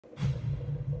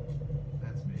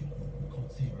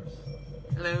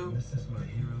Hello. This is my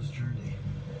hero's journey.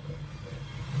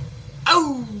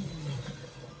 Oh!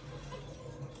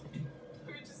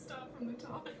 We just start from the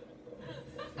top.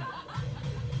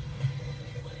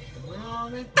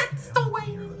 Well, that's the way.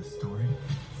 Hero of the story.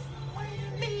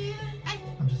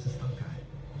 I'm just a stunt guy.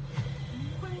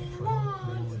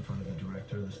 Literally in front of the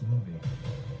director of this movie.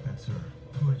 That's her.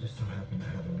 Who I just so happen to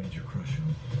have a major crush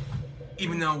on.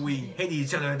 Even though we hate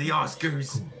each other at the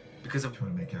Oscars Cool. because of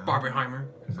Trying to make out. Barbenheimer.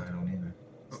 Because I don't either.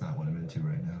 It's not what I'm into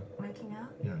right now. Making out?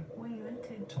 Yeah. What are you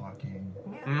into? Talking.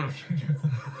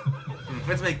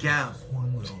 Let's make out. Just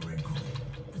one little wrinkle.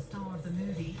 The star of the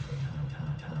movie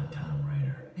Tom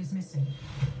Ryder. is missing.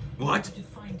 What? To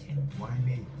find him. Why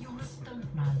me? You're a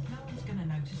stuntman. No one's gonna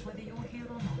notice whether you're here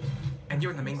or not. And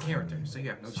you're the main character, so you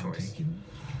have no So I'm choice. taken.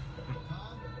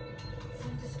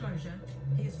 Full disclosure,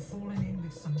 he has fallen in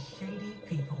with some shady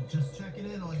people. Just checking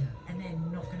in on you. And they're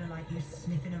not gonna like you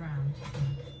sniffing around.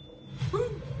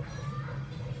 Woo.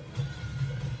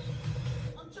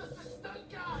 I'm just a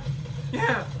stunt guy.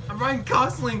 Yeah, I'm Ryan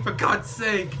Gosling for God's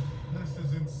sake. This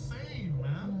is insane,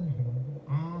 man.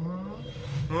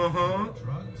 Uh-huh.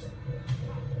 Drugs.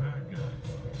 Bad guys.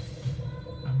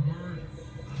 And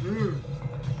murder.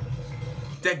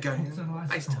 Dead guy. What's that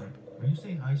last Ice part? type. Are you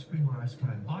saying ice cream or ice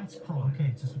cream? Ice cream. Okay,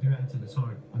 it's just with your accent. It's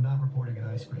hard. I'm not reporting an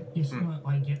ice cream. Yes, no,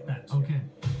 I get that. Okay.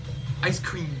 Ice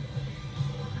cream.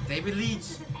 David Leitch.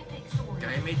 This is an epic story. Guy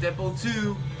who made Deadpool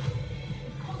 2.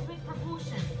 Cosmic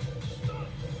proportion.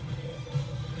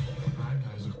 The bad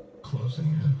guys are closing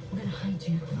in. We're gonna hide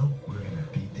you. Nope, we're gonna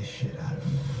beat this shit out of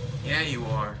them. Yeah, you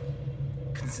are.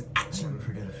 Cause it's an action. Never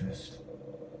forget a fist.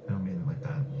 I don't mean it like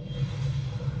that.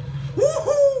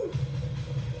 Woohoo!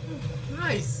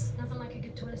 Nice. Nothing like a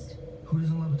good twist. Who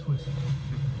doesn't love a twist?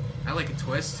 I like a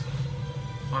twist.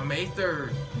 On May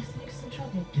 3rd. Let's make some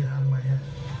trouble. Get out of my head.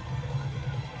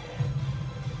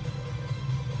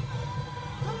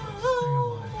 Stay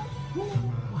alive.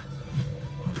 What?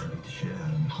 I'm gonna beat the shit out of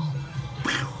them.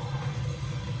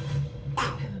 I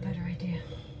have a better idea.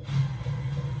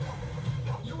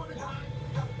 You wanna die?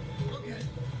 Okay.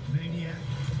 Maniac.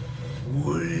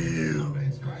 Woo!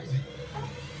 It's crazy.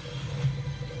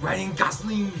 Ryan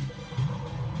Gosling.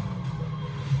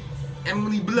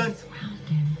 Emily Blunt. Found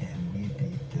him. And we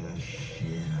beat the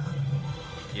shit out of them.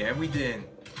 Yeah, we did.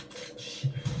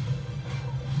 Shit.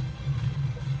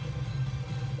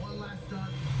 One last stunt.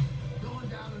 Going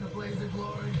down in a blaze of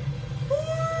glory.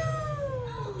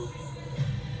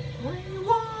 When you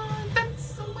want,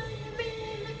 that's the way you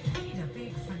need it. The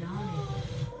big finale.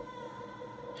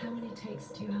 How many takes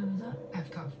do you have up?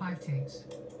 I've got 5 takes.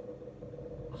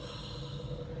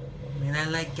 Man, I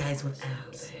like guys with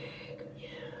abs.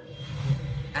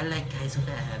 I like guys with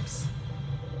abs.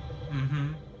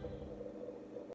 Mm-hmm.